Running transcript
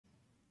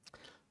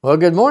Well,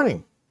 good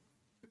morning.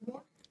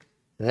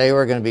 Today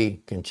we're going to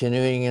be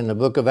continuing in the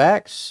book of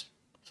Acts.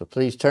 So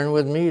please turn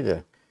with me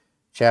to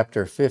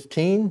chapter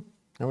 15. And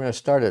we're going to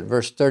start at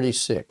verse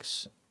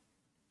 36.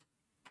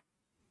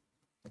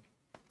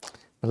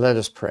 Let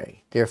us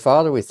pray. Dear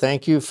Father, we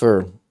thank you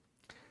for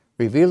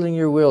revealing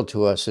your will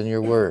to us in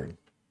your word.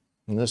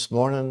 And this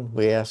morning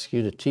we ask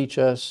you to teach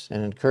us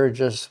and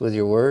encourage us with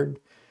your word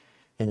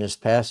in this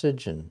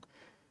passage. And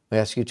we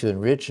ask you to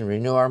enrich and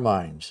renew our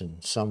minds in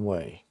some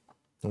way.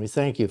 And we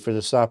thank you for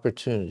this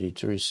opportunity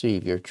to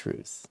receive your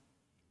truth.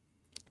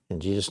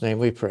 In Jesus' name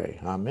we pray.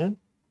 Amen.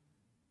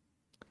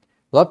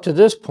 Well, up to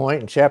this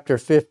point in chapter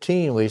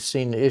 15, we've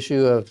seen the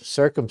issue of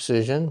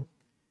circumcision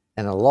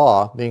and a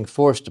law being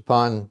forced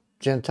upon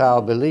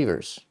Gentile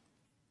believers.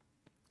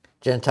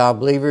 Gentile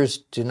believers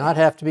do not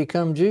have to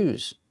become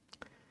Jews.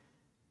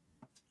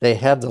 They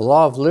have the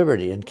law of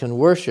liberty and can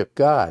worship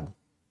God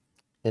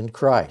in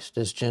Christ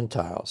as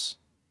Gentiles.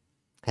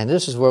 And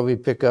this is where we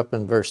pick up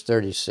in verse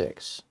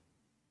 36.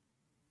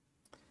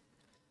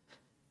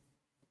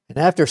 And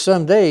after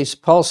some days,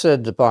 Paul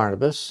said to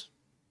Barnabas,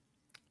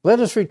 "Let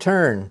us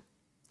return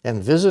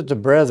and visit the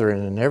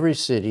brethren in every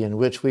city in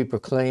which we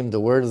proclaim the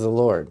word of the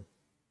Lord,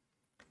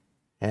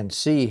 and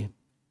see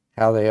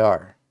how they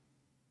are."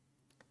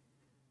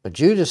 But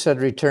Judas had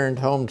returned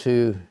home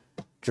to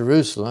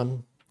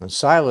Jerusalem, and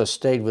Silas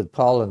stayed with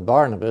Paul and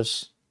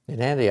Barnabas in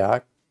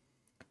Antioch,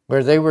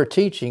 where they were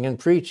teaching and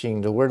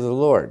preaching the word of the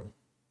Lord.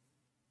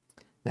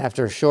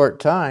 After a short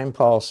time,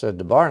 Paul said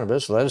to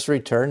Barnabas, "Let us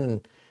return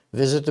and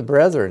visit the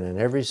brethren in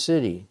every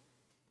city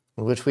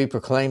in which we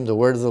proclaim the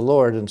word of the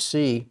Lord and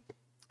see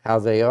how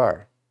they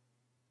are."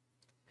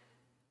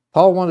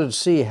 Paul wanted to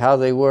see how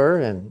they were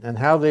and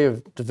how they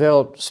have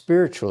developed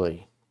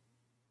spiritually.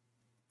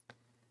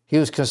 He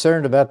was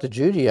concerned about the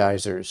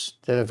Judaizers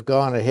that have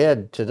gone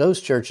ahead to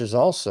those churches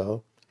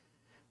also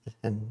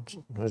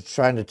and was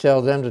trying to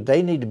tell them that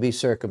they need to be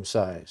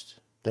circumcised.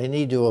 They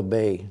need to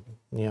obey,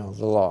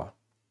 the law.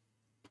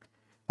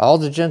 All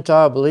the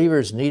Gentile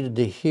believers needed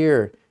to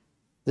hear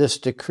this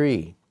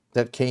decree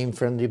that came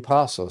from the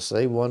apostles.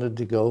 They wanted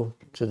to go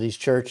to these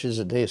churches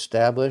that they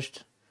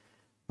established.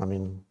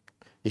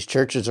 These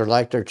churches are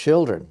like their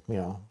children.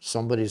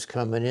 Somebody's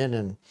coming in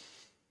and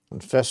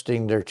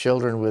infesting their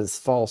children with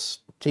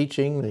false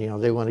teaching.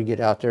 They want to get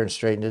out there and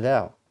straighten it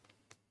out.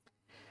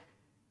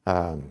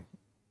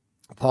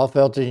 Paul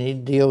felt that he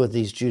needed to deal with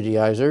these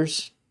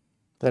Judaizers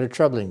that are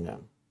troubling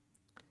them.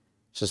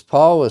 So as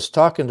Paul was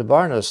talking to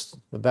Barnabas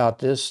about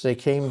this, they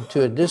came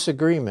to a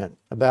disagreement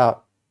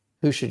about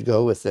who should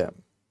go with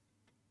them.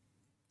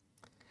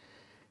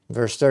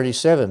 Verse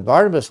 37,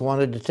 Barnabas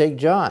wanted to take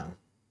John,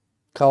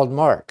 called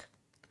Mark,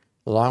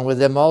 along with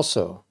them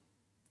also.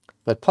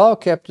 But Paul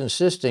kept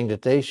insisting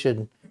that they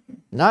should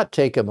not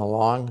take him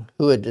along,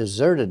 who had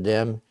deserted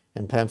them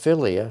in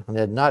Pamphylia and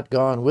had not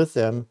gone with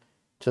them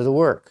to the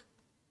work.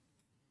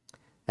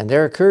 And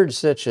there occurred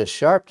such a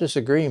sharp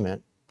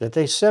disagreement that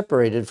they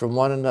separated from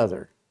one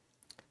another.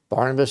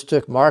 Barnabas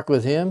took Mark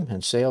with him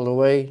and sailed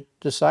away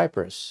to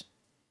Cyprus.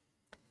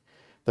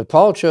 But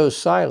Paul chose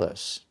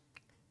Silas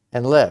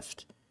and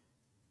left,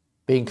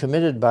 being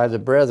committed by the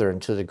brethren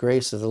to the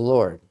grace of the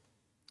Lord.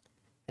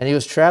 And he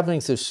was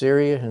traveling through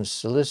Syria and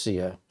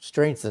Cilicia,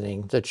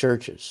 strengthening the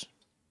churches.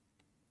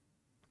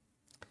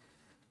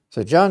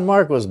 So John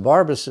Mark was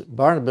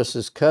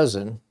Barnabas'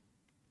 cousin,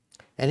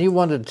 and he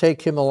wanted to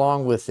take him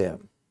along with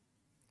them.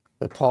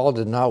 But Paul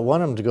did not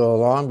want him to go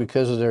along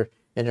because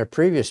in their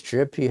previous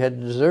trip he had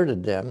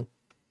deserted them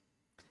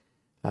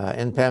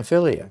in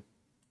Pamphylia.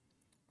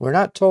 We're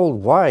not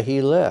told why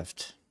he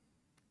left,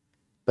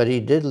 but he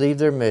did leave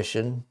their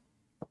mission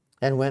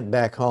and went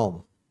back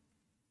home.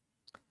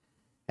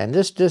 And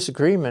this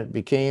disagreement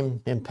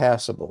became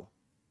impassable.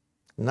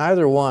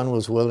 Neither one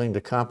was willing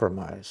to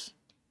compromise.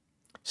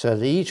 So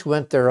they each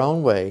went their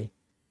own way.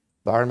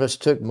 Barnabas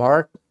took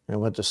Mark and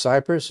went to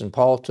Cyprus, and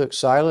Paul took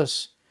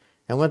Silas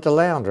and went the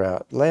land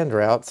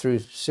route through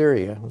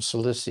Syria and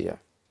Cilicia.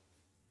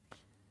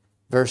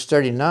 Verse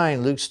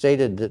 39, Luke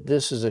stated that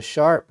this is a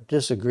sharp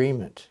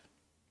disagreement.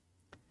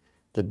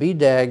 The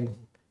BDAG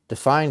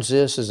defines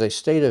this as a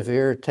state of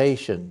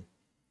irritation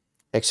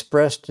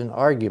expressed in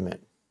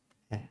argument,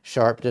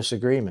 sharp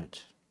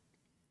disagreement.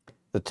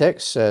 The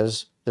text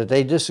says that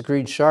they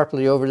disagreed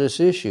sharply over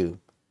this issue,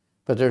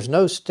 but there's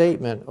no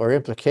statement or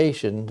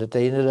implication that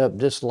they ended up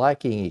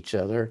disliking each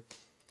other,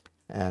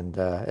 and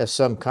as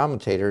some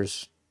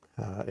commentators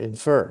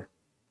infer.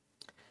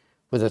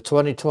 With a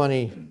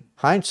 2020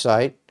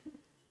 hindsight,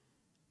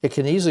 it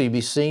can easily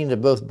be seen that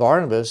both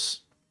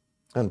Barnabas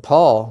and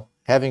Paul,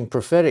 having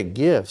prophetic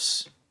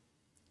gifts,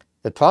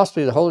 that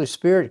possibly the Holy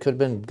Spirit could have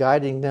been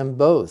guiding them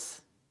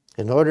both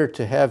in order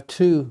to have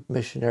two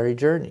missionary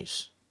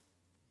journeys,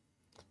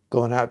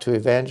 going out to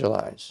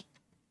evangelize.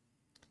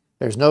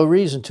 There's no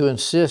reason to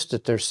insist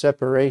that their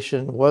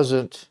separation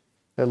wasn't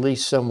at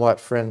least somewhat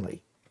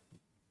friendly.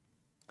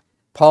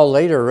 Paul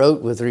later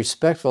wrote with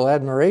respectful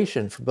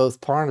admiration for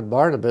both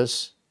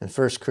Barnabas in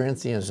 1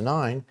 Corinthians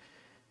 9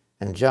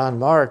 and John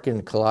Mark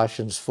in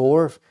Colossians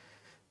 4,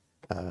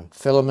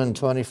 Philemon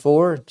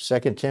 24, 2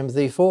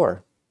 Timothy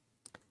 4.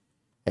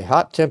 A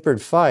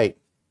hot-tempered fight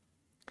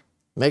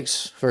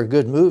makes for a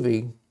good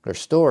movie or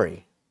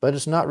story, but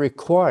it's not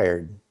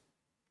required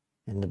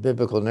in the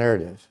biblical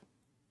narrative.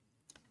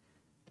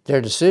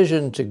 Their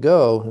decision to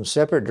go in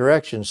separate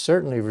directions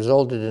certainly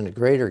resulted in a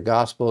greater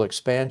gospel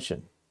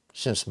expansion,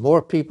 since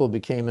more people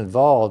became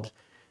involved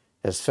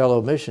as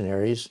fellow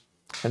missionaries,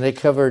 and they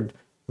covered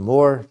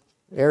more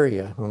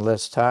area in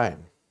less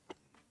time.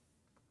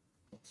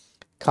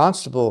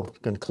 Constable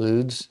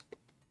concludes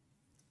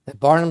that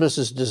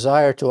Barnabas'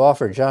 desire to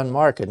offer John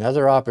Mark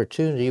another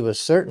opportunity was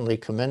certainly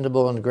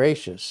commendable and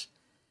gracious,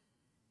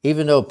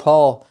 even though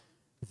Paul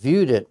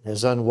viewed it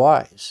as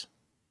unwise.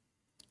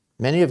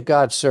 Many of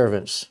God's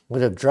servants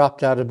would have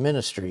dropped out of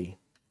ministry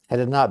had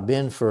it not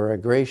been for a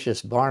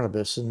gracious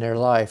Barnabas in their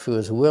life who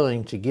was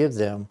willing to give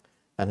them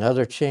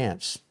another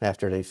chance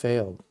after they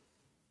failed.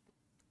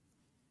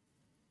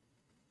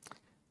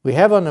 We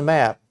have on the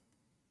map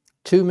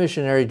 2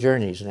 missionary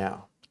journeys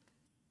now.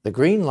 The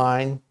green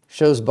line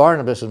shows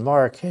Barnabas and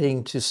Mark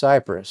heading to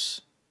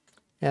Cyprus,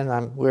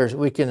 and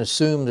we can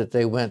assume that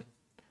they went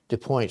to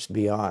points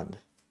beyond.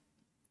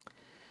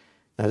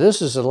 Now,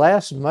 this is the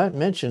last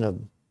mention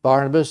of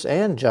Barnabas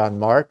and John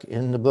Mark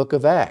in the book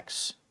of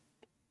Acts.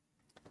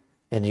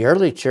 In the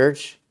early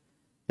church,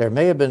 there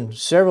may have been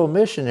several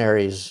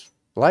missionaries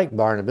like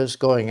Barnabas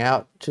going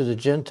out to the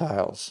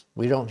Gentiles.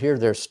 We don't hear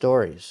their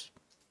stories.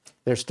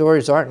 Their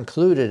stories aren't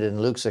included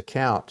in Luke's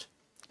account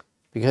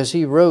because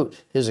he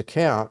wrote his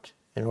account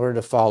in order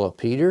to follow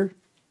Peter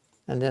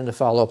and then to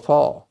follow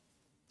Paul.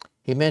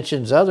 He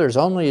mentions others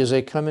only as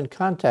they come in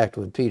contact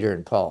with Peter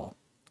and Paul.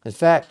 In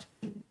fact,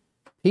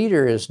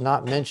 Peter is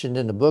not mentioned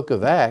in the book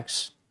of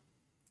Acts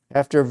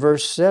after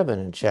verse 7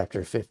 in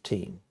chapter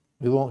 15.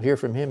 We won't hear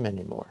from him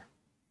anymore.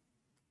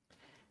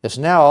 It's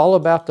now all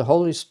about the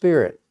Holy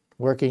Spirit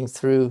working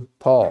through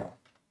Paul.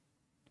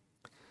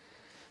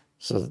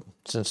 So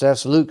since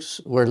that's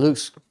where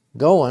Luke's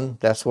going,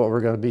 that's what we're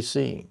going to be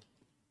seeing.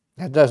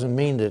 That doesn't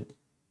mean that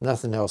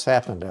nothing else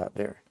happened out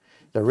there.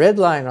 The red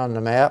line on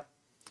the map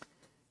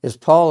is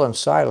Paul and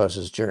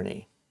Silas's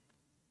journey.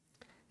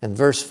 In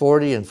verse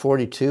 40 and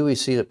 42, we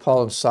see that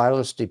Paul and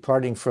Silas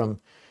departing from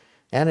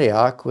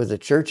Antioch with the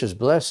church's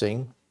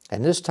blessing,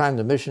 and this time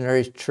the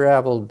missionaries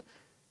traveled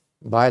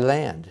by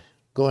land,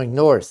 going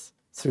north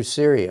through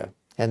Syria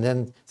and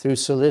then through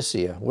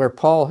Cilicia, where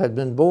Paul had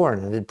been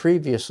born and had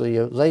previously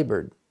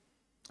labored.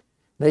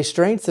 They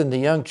strengthened the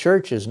young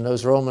churches in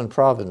those Roman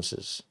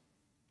provinces.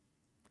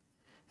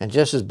 And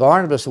just as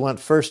Barnabas went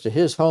first to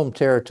his home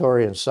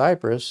territory in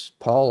Cyprus,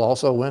 Paul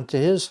also went to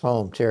his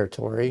home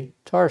territory,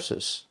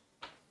 Tarsus.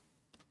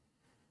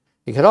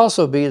 It could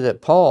also be that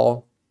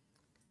Paul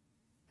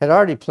had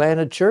already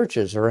planted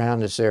churches around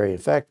this area. In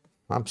fact,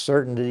 I'm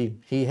certain that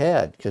he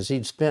had, because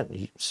he'd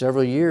spent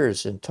several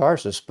years in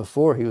Tarsus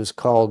before he was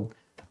called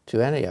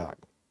to Antioch.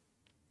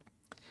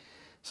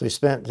 So he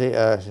spent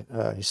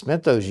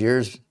those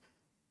years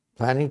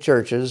planting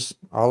churches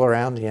all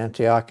around the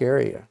Antioch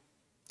area.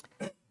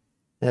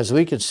 And as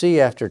we could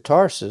see after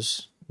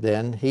Tarsus,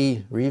 then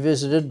he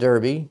revisited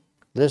Derbe,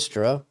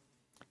 Lystra,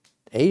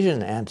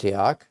 Asian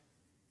Antioch,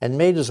 and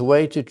made his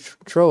way to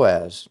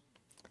Troas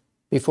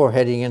before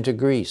heading into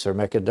Greece or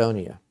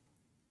Macedonia.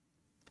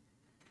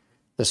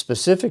 The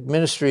specific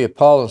ministry of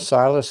Paul and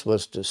Silas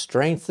was to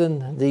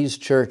strengthen these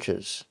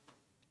churches.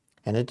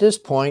 And at this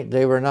point,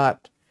 they were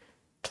not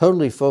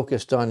totally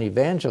focused on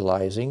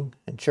evangelizing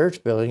and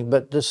church building,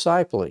 but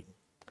discipling,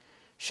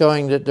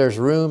 showing that there's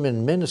room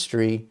in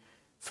ministry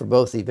for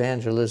both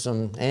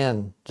evangelism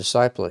and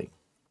discipling.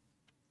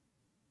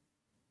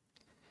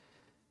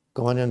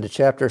 Going into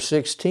chapter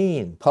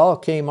 16, Paul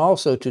came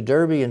also to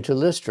Derbe and to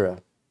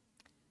Lystra,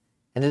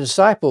 and a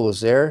disciple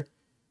was there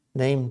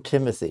named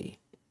Timothy,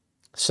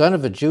 son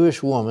of a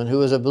Jewish woman who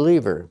was a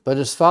believer, but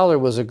his father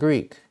was a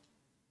Greek.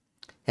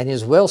 And he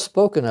is well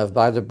spoken of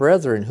by the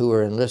brethren who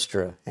were in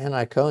Lystra and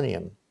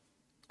Iconium.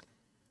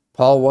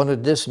 Paul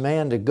wanted this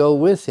man to go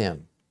with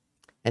him,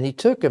 and he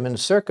took him and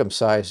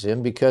circumcised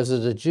him because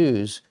of the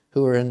Jews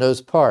who were in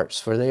those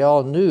parts, for they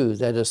all knew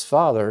that his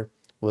father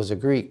was a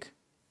Greek.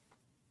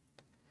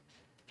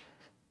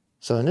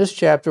 So in this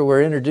chapter,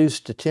 we're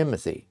introduced to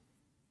Timothy.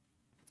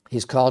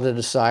 He's called a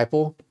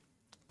disciple,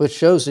 which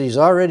shows that he's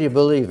already a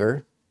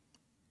believer.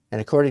 And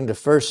according to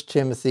 1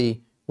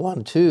 Timothy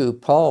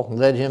 1:2, Paul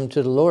led him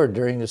to the Lord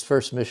during his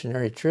first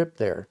missionary trip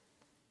there.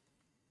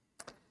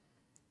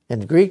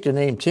 In Greek, the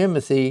name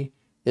Timothy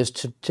is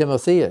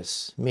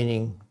Timotheus,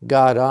 meaning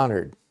God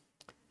honored.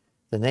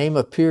 The name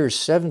appears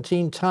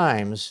 17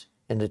 times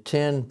in the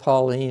 10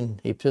 Pauline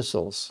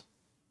epistles.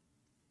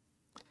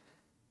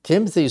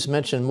 Timothy is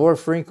mentioned more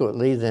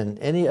frequently than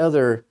any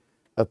other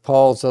of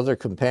Paul's other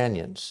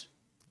companions.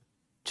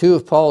 2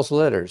 of Paul's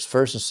letters,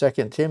 1 and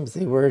 2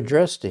 Timothy, were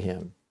addressed to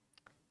him.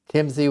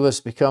 Timothy was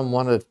to become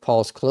one of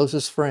Paul's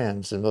closest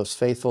friends and most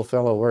faithful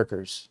fellow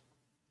workers.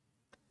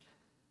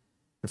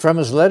 And from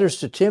his letters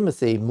to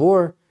Timothy,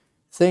 more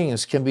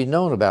things can be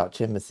known about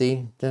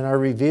Timothy than are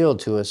revealed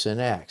to us in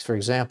Acts. For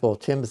example,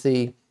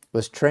 Timothy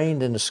was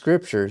trained in the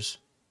scriptures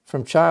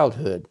from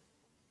childhood.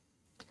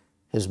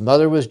 His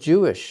mother was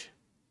Jewish.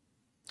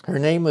 Her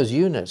name was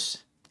Eunice,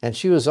 and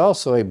she was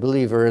also a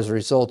believer as a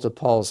result of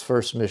Paul's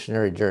first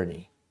missionary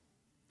journey.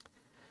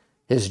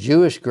 His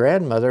Jewish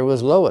grandmother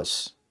was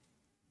Lois.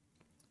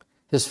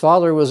 His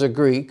father was a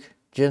Greek,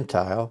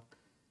 Gentile,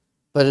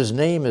 but his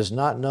name is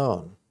not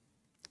known.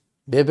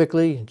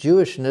 Biblically,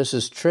 Jewishness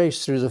is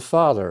traced through the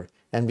father,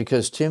 and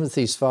because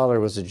Timothy's father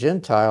was a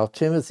Gentile,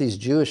 Timothy's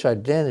Jewish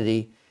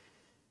identity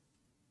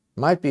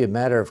might be a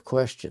matter of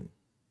question.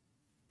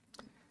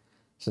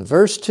 So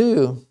verse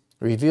 2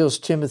 reveals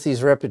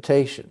Timothy's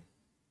reputation.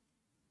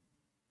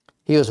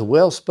 He was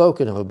well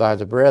spoken of by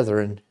the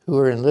brethren who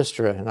were in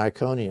Lystra and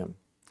Iconium.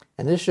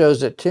 And this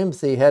shows that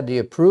Timothy had the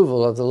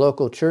approval of the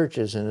local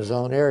churches in his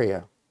own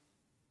area.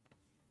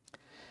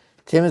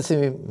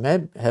 Timothy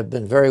may have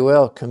been very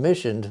well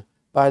commissioned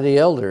by the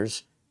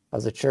elders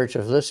of the church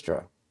of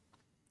Lystra.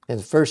 In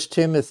 1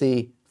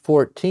 Timothy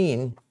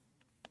 14,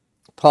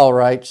 Paul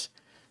writes,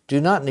 "Do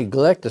not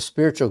neglect the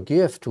spiritual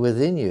gift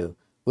within you,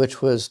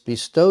 which was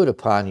bestowed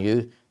upon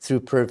you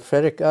through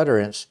prophetic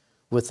utterance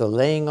with the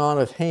laying on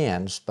of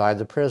hands by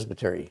the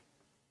presbytery."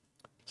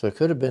 So it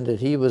could have been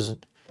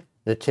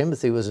that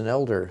Timothy was an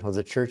elder of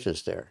the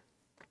churches there.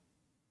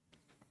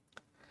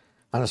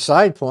 On a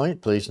side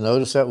point, please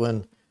notice that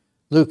when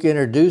Luke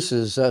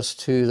introduces us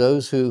to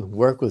those who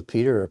work with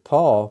Peter or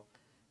Paul,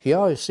 he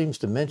always seems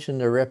to mention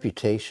their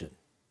reputation.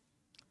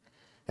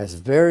 That's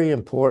very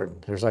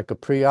important. There's like a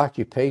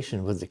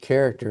preoccupation with the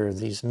character of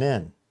these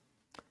men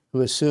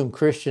who assume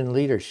Christian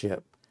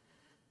leadership.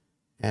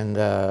 And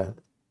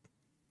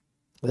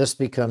this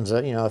becomes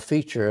a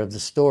feature of the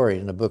story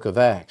in the book of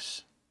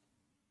Acts.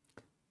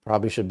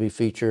 Probably should be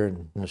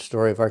featured in the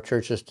story of our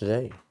churches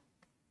today.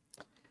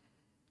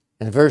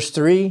 In verse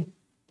 3,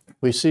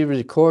 we see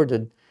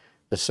recorded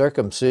the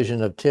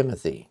circumcision of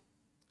Timothy.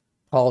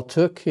 Paul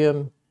took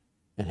him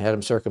and had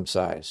him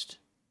circumcised.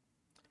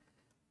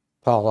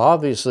 Paul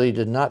obviously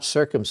did not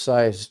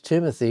circumcise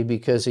Timothy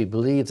because he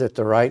believed that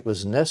the rite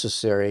was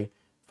necessary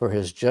for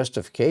his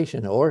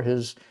justification or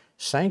his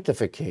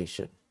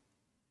sanctification.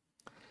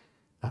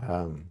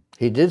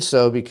 He did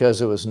so because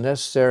it was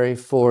necessary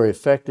for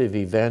effective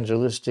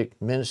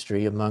evangelistic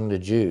ministry among the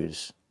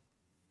Jews.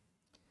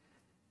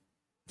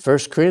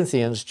 1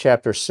 Corinthians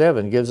chapter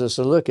 7 gives us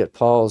a look at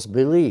Paul's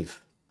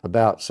belief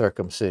about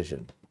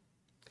circumcision.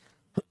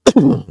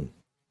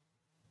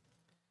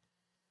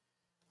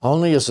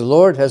 "Only as the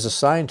Lord has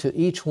assigned to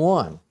each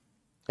one,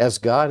 as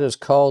God has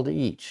called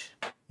each.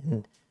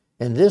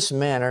 In this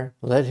manner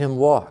let him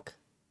walk.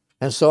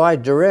 And so I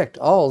direct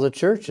all the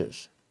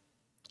churches.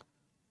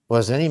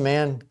 Was any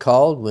man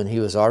called when he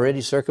was already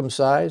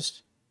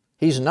circumcised?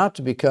 He's not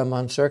to become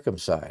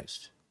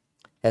uncircumcised.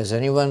 Has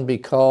anyone be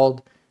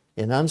called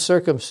in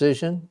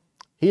uncircumcision?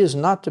 He is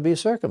not to be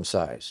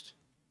circumcised.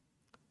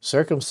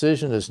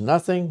 Circumcision is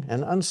nothing,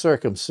 and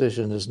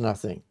uncircumcision is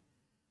nothing.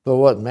 But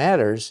what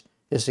matters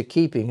is the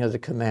keeping of the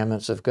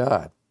commandments of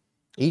God.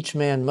 Each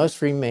man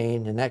must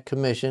remain in that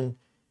condition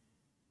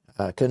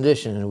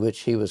in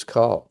which he was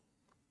called."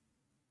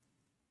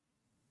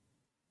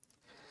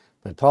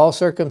 But Paul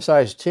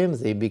circumcised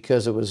Timothy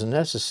because it was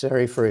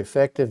necessary for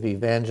effective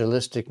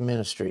evangelistic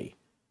ministry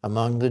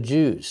among the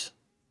Jews.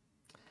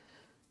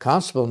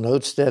 Constable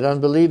notes that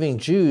unbelieving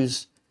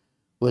Jews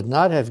would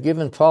not have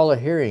given Paul a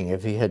hearing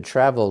if he had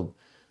traveled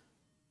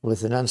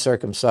with an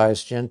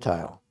uncircumcised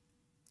Gentile.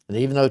 And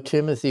even though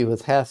Timothy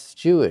was half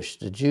Jewish,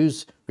 the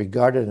Jews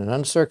regarded an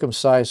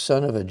uncircumcised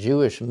son of a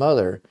Jewish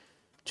mother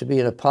to be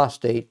an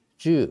apostate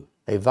Jew,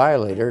 a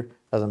violator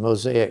of the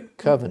Mosaic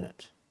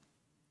covenant.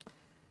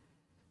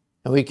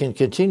 And we can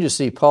continue to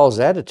see Paul's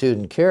attitude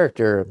and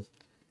character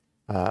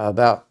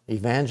about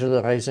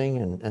evangelizing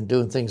and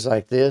doing things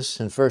like this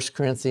in 1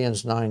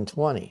 Corinthians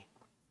 9:20,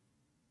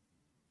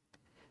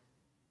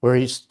 where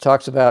he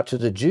talks about, "To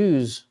the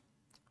Jews,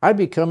 I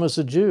become as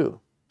a Jew,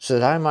 so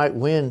that I might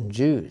win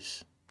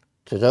Jews.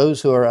 To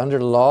those who are under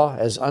the law,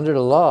 as under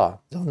the law,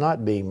 though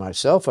not being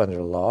myself under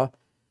the law,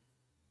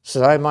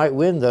 so that I might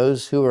win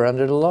those who are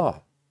under the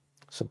law."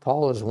 So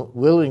Paul is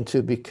willing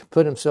to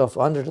put himself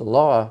under the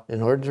law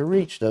in order to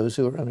reach those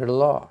who are under the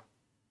law.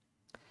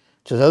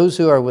 "To those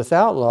who are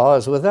without law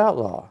as without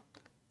law,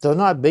 though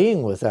not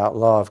being without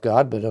law of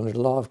God, but under the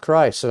law of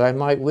Christ, so that I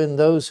might win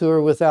those who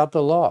are without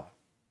the law.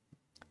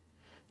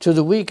 To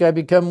the weak I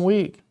become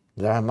weak,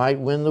 that I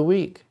might win the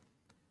weak.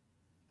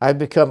 I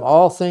become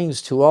all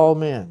things to all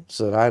men,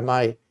 so that I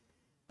might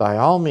by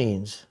all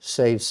means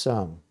save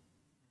some.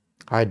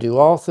 I do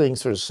all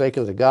things for the sake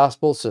of the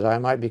gospel, so that I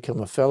might become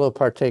a fellow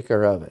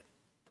partaker of it."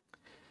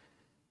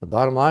 The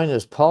bottom line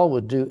is Paul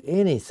would do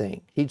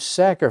anything. He'd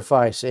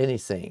sacrifice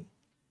anything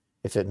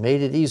if it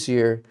made it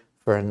easier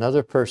for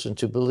another person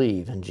to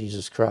believe in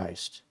Jesus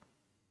Christ.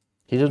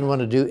 He didn't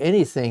want to do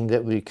anything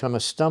that would become a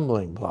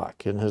stumbling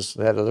block in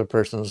that other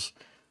person's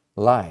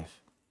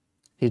life.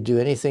 He'd do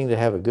anything to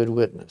have a good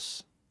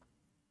witness.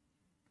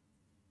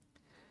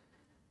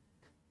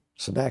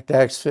 So back to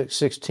Acts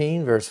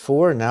 16, verse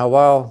 4. "Now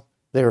while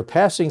they were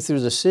passing through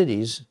the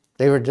cities,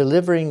 they were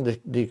delivering the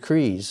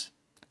decrees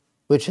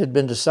which had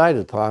been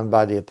decided upon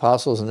by the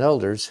apostles and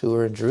elders who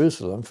were in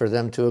Jerusalem for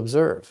them to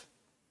observe.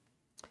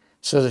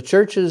 So the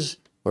churches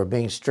were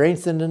being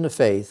strengthened in the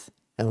faith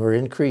and were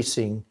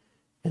increasing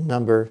in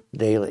number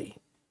daily.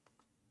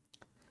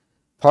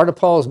 Part of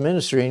Paul's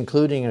ministry,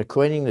 including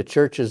acquainting the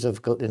churches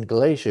in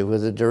Galatia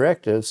with the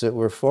directives that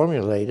were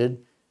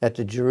formulated at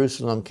the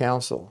Jerusalem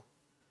Council.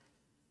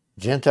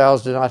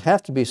 Gentiles did not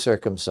have to be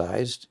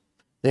circumcised.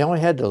 They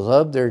only had to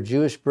love their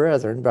Jewish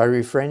brethren by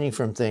refraining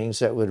from things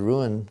that would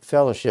ruin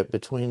fellowship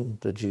between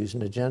the Jews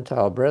and the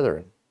Gentile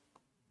brethren.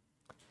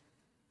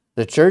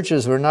 The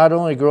churches were not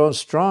only growing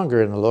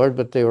stronger in the Lord,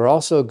 but they were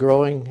also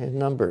growing in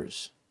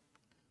numbers.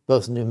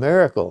 Both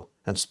numerical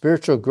and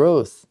spiritual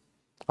growth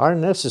are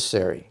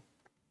necessary.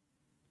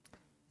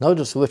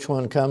 Notice which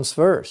one comes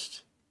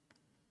first.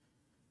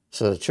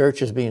 So the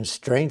church is being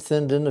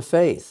strengthened in the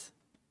faith,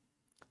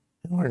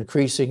 and we're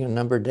increasing in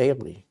number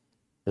daily.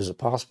 Is it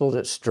possible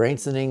that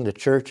strengthening the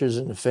churches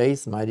in the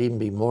faith might even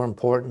be more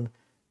important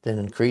than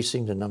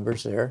increasing the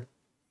numbers there?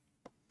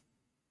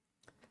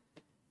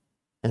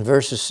 In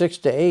verses 6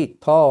 to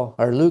 8,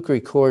 Luke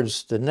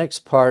records the next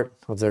part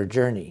of their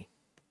journey.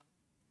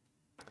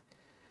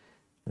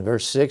 In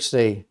verse 6,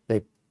 they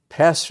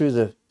pass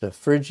through the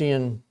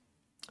Phrygian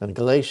and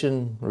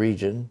Galatian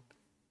region,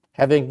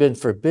 having been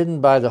forbidden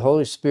by the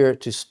Holy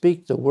Spirit to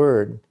speak the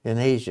word in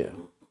Asia.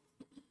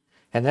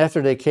 And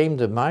after they came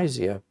to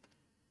Mysia,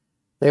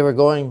 they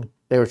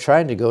were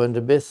trying to go into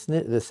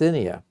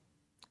Bithynia,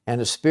 and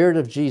the Spirit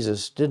of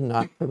Jesus did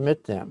not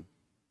permit them.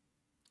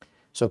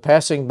 So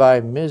passing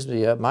by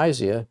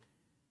Mysia,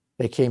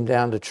 they came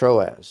down to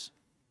Troas.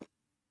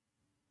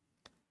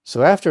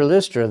 So after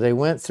Lystra, they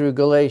went through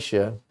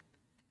Galatia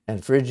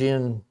and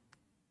Phrygian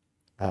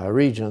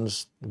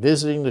regions,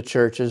 visiting the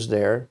churches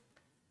there,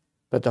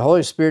 but the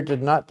Holy Spirit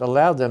did not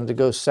allow them to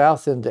go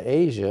south into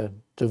Asia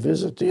to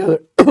visit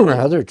the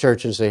other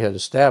churches they had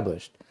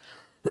established.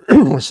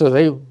 So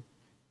they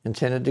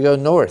intended to go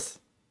north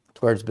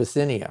towards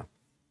Bithynia.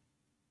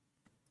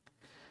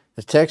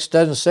 The text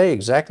doesn't say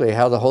exactly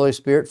how the Holy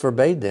Spirit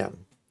forbade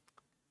them,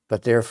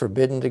 but they're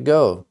forbidden to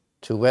go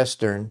to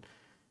western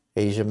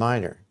Asia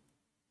Minor,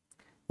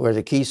 where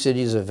the key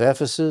cities of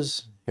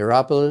Ephesus,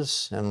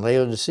 Hierapolis, and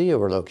Laodicea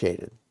were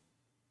located.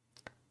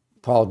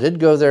 Paul did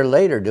go there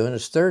later doing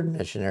his third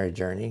missionary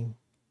journey.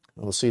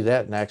 We'll see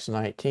that in Acts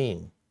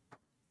 19.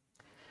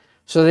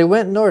 So they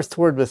went north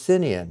toward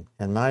Bithynia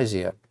and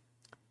Mysia.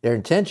 Their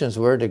intentions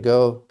were to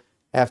go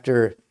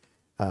there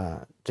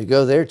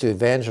to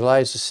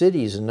evangelize the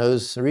cities in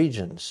those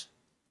regions.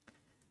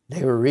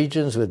 They were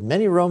regions with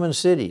many Roman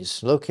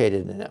cities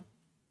located in them.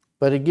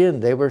 But again,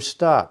 they were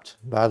stopped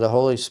by the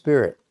Holy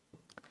Spirit.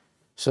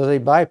 So they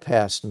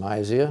bypassed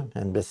Mysia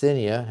and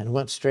Bithynia and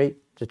went straight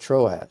to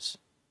Troas.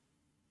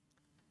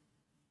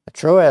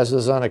 Troas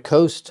was on a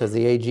coast of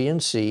the Aegean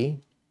Sea.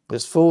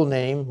 Its full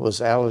name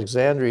was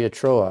Alexandria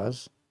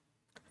Troas,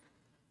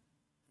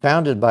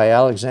 founded by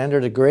Alexander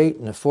the Great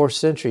in the 4th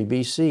century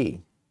BC,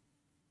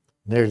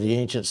 near the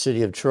ancient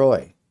city of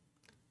Troy.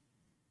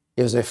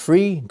 It was a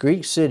free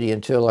Greek city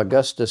until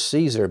Augustus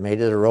Caesar made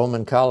it a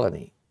Roman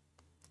colony.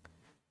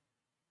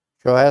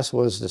 Troas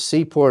was the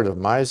seaport of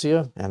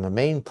Mysia and the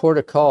main port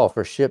of call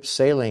for ships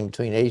sailing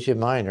between Asia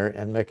Minor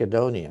and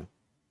Macedonia.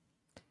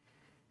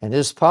 And it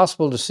is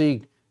possible to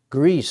see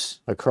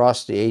Greece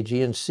across the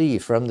Aegean Sea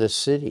from this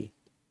city.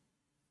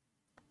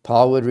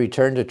 Paul would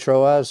return to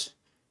Troas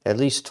at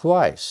least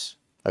twice,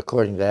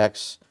 according to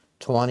Acts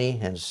 20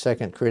 and 2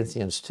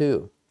 Corinthians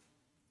 2.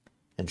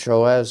 In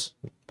Troas,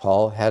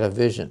 Paul had a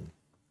vision.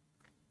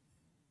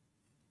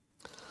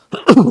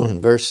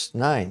 In verse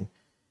 9,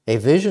 a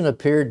vision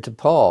appeared to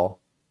Paul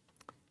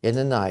in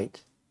the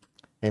night.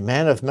 A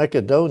man of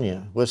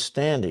Macedonia was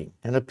standing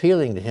and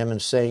appealing to him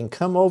and saying,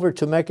 "Come over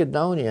to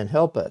Macedonia and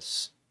help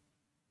us."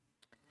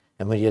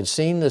 And when he had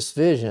seen this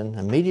vision,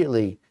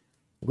 immediately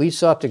we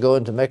sought to go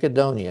into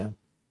Macedonia,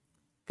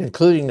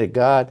 concluding that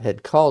God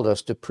had called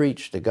us to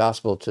preach the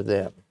gospel to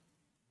them.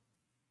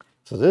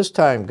 So this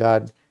time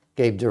God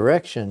gave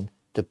direction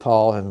to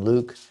Paul, and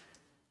Luke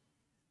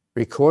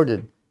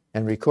recorded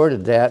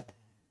that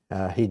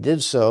he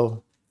did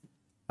so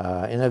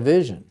in a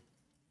vision.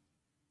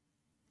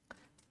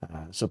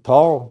 So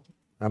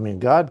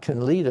God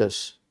can lead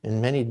us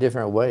in many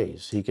different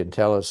ways. He can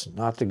tell us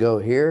not to go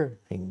here.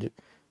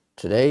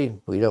 Today,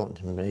 we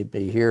don't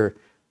maybe hear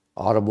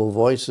audible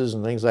voices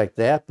and things like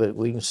that, but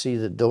we can see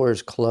the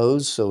doors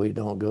closed so we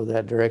don't go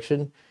that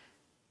direction,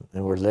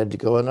 and we're led to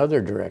go in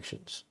other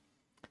directions.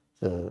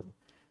 The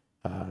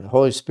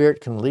Holy Spirit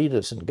can lead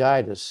us and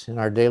guide us in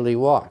our daily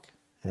walk,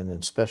 and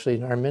especially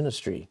in our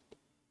ministry.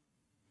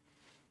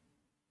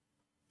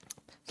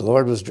 The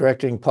Lord was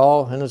directing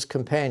Paul and his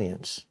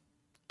companions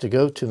to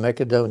go to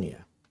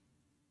Macedonia.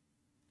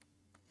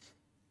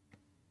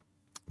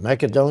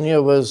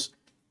 Macedonia was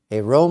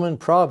a Roman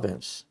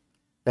province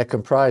that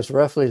comprised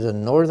roughly the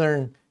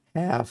northern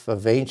half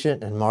of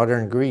ancient and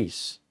modern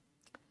Greece.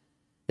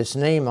 Its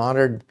name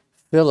honored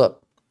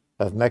Philip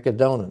of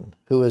Macedon,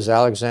 who was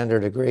Alexander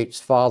the Great's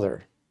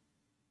father.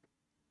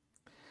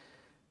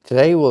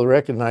 Today we'll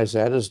recognize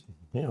that as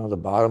the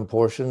bottom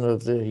portion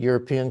of the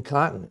European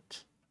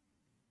continent.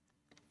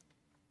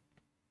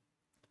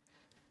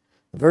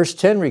 Verse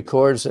 10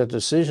 records that the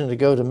decision to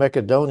go to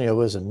Macedonia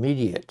was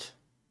immediate.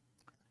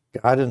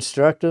 God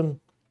instructed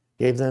them,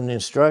 gave them the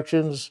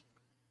instructions.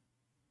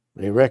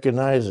 They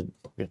recognized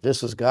that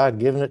this was God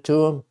giving it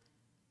to them,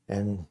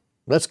 and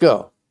let's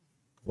go.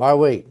 Why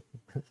wait?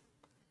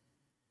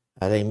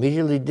 And they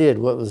immediately did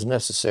what was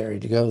necessary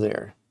to go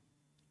there.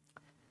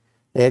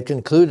 They had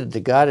concluded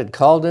that God had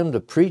called them to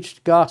preach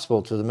the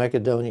gospel to the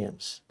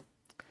Macedonians.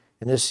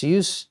 And this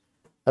use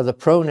of the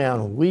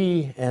pronoun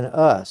we and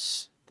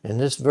us in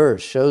this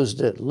verse shows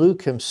that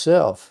Luke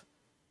himself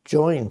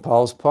joined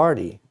Paul's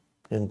party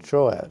in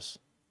Troas.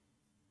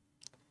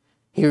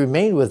 He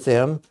remained with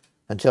them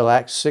until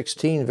Acts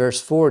 16, verse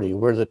 40,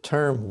 where the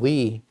term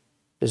we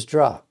is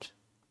dropped.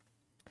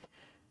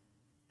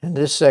 And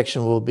this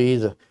section will be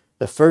the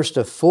first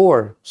of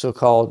 4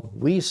 so-called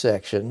we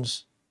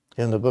sections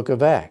in the book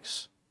of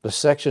Acts, the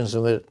sections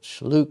in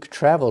which Luke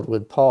traveled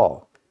with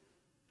Paul.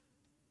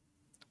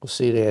 We'll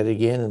see that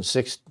again in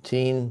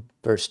 16,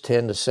 verse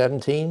 10 to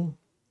 17,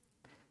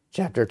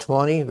 chapter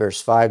 20,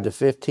 verse 5 to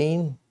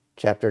 15,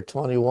 chapter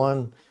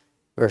 21,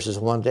 verses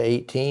 1 to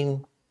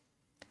 18,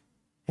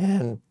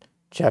 and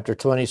chapter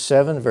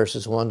 27,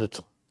 verses 1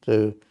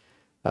 to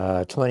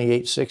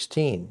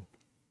 28:16.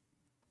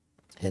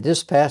 In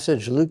this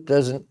passage, Luke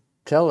doesn't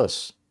tell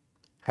us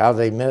how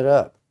they met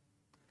up.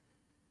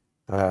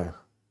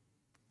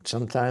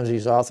 Sometimes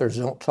these authors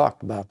don't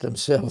talk about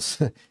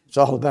themselves. It's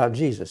all about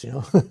Jesus,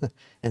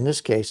 In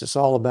this case, it's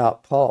all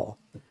about Paul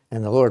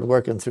and the Lord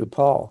working through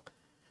Paul.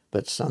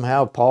 But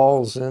somehow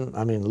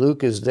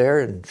Luke is there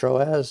in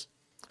Troas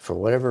for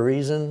whatever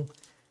reason,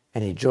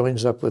 and he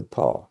joins up with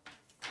Paul.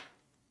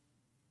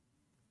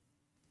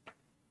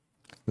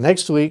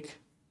 Next week,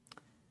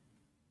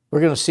 we're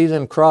going to see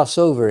them cross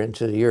over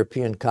into the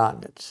European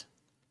continent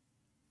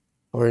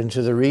or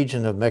into the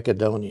region of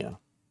Macedonia.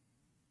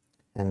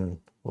 And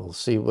we'll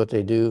see what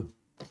they do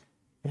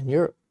in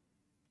Europe.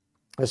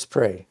 Let's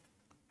pray.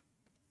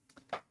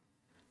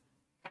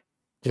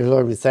 Dear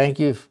Lord, we thank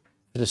you for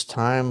this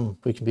time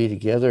we can be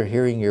together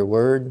hearing your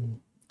word.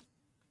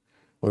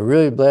 We're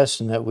really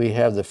blessed in that we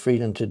have the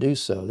freedom to do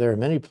so. There are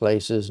many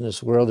places in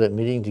this world that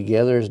meeting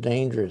together is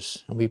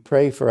dangerous, and we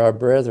pray for our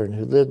brethren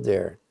who live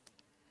there.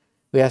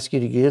 We ask you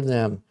to give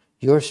them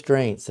your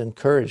strength and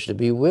courage to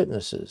be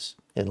witnesses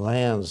in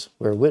lands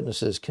where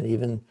witnesses can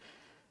even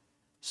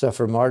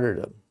suffer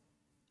martyrdom.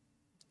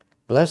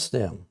 Bless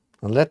them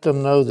and let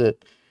them know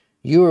that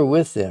you are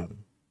with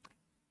them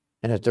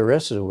and that the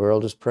rest of the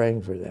world is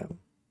praying for them.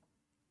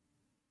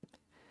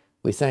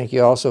 We thank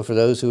you also for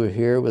those who are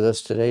here with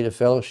us today to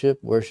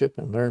fellowship, worship,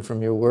 and learn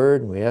from your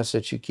word. And we ask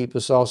that you keep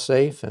us all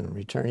safe and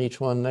return each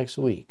one next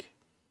week.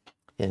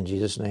 In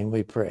Jesus' name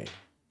we pray.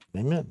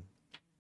 Amen.